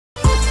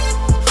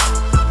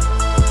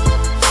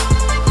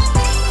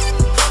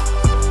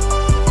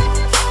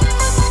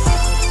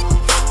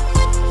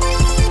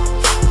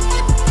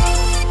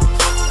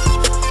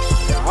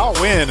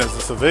playing as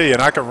a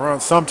civilian. I can run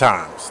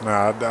sometimes.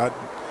 Now,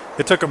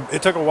 it took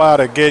a while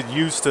to get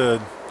used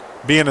to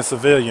being a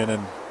civilian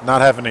and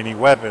not having any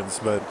weapons,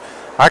 but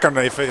I can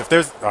if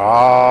there's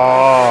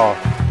oh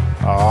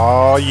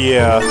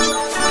yeah,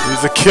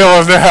 he's a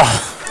killer now.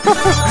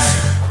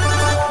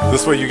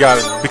 This way you got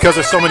it because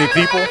there's so many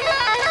people.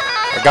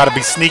 I got to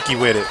be sneaky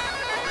with it.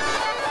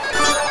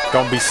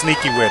 Gonna be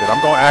sneaky with it.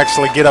 I'm gonna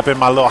actually get up in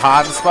my little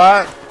hiding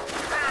spot.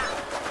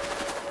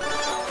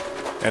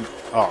 And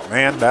oh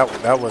man,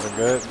 that wasn't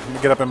good. Let me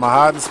get up in my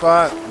hiding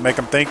spot, make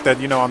them think that,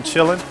 you know, I'm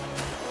chilling,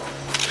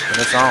 and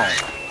it's on.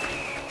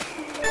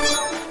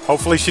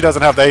 Hopefully she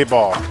doesn't have the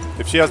 8-ball.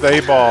 If she has the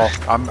 8-ball,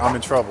 I'm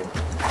in trouble.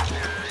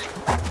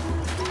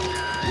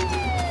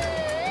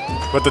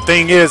 But the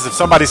thing is, if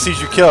somebody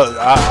sees you kill it,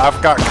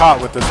 I've got caught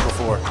with this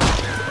before.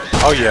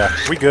 Oh yeah,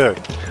 we good.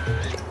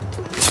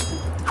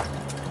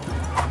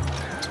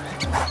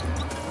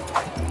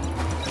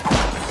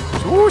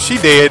 Ooh, she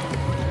did.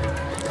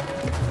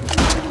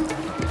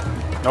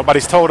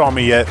 Nobody's told on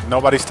me yet.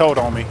 Nobody's told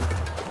on me.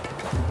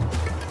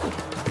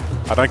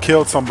 I done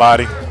killed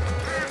somebody.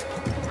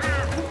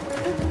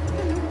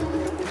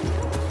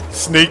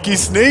 Sneaky,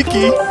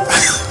 sneaky.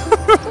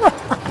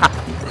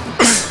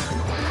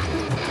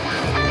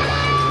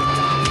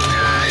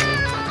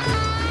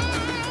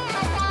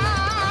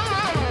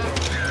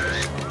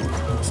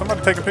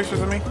 Somebody taking pictures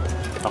of me?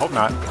 I hope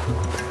not.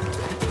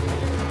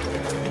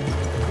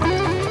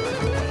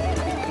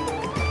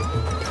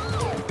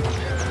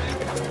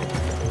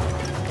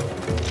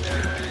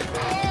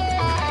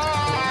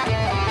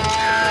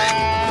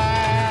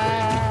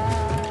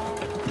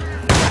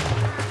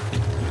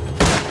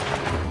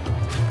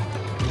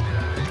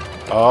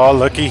 Oh,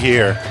 looky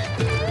here.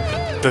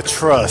 The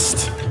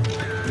trust.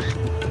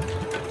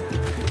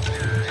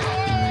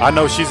 I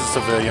know she's a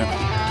civilian.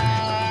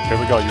 Here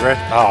we go. You ready?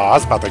 Oh, I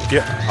was about to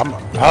get.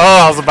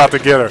 I was about to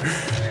get her.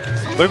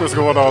 Look what's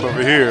going on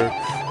over here.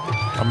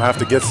 I'm gonna have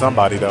to get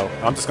somebody though.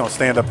 I'm just gonna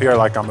stand up here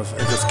like I'm and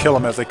just kill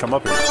them as they come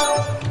up here.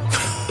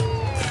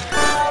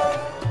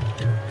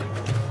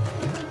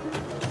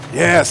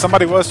 Yeah,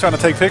 somebody was trying to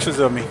take pictures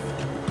of me.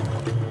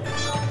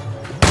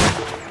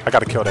 I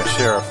gotta kill that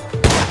sheriff.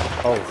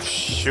 Oh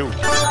shoot.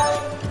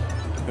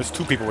 There's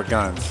 2 people with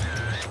guns.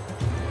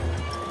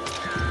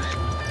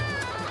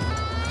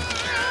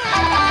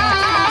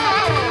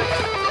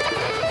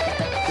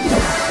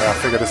 I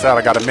figured this out.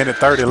 I got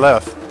 1:30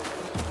 left.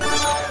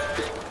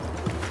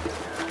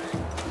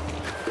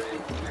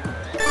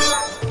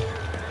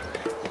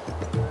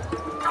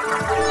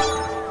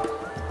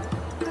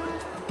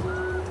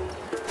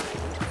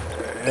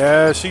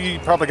 Yeah, she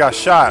probably got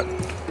shot.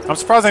 I'm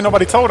surprised ain't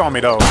nobody told on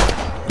me though.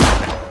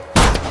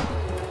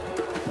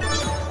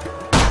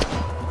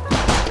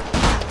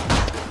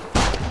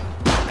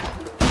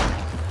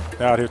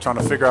 Out here trying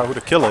to figure out who the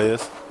killer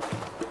is.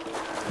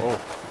 Oh.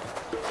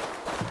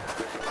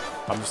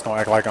 I'm just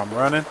gonna act like I'm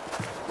running.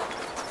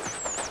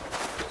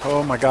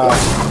 Oh my god.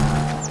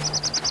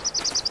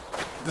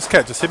 This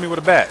cat just hit me with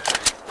a bat.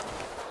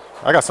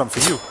 I got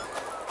something for you.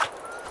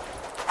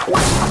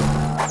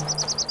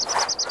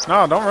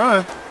 No, don't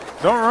run.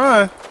 Don't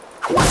run.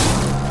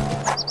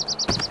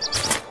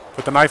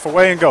 Put the knife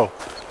away and go.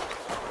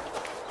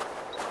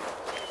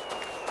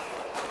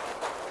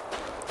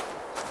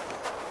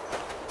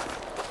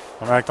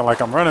 I'm acting like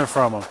I'm running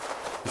from him.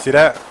 You see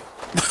that?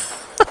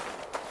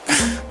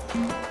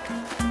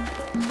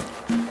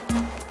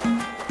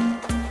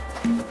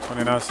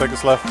 29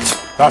 seconds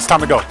left. Now it's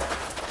time to go.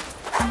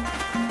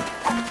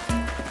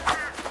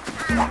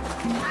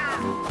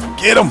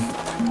 Get him!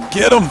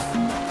 Get him!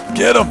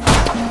 Get him!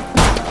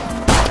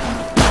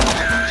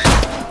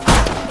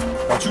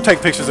 Don't you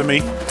take pictures of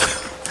me.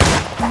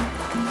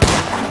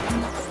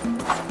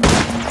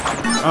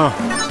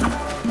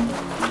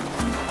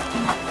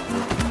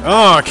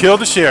 Kill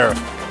the sheriff.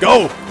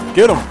 Go!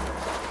 Get him!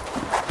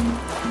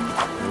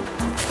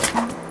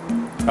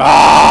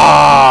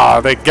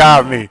 Ah, they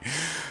got me.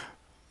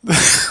 I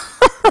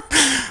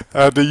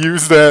had to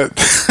use that.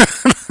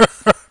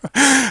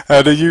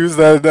 Had to use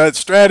that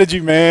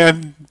strategy,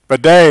 man.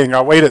 But dang,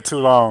 I waited too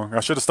long. I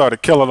should have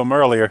started killing them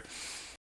earlier.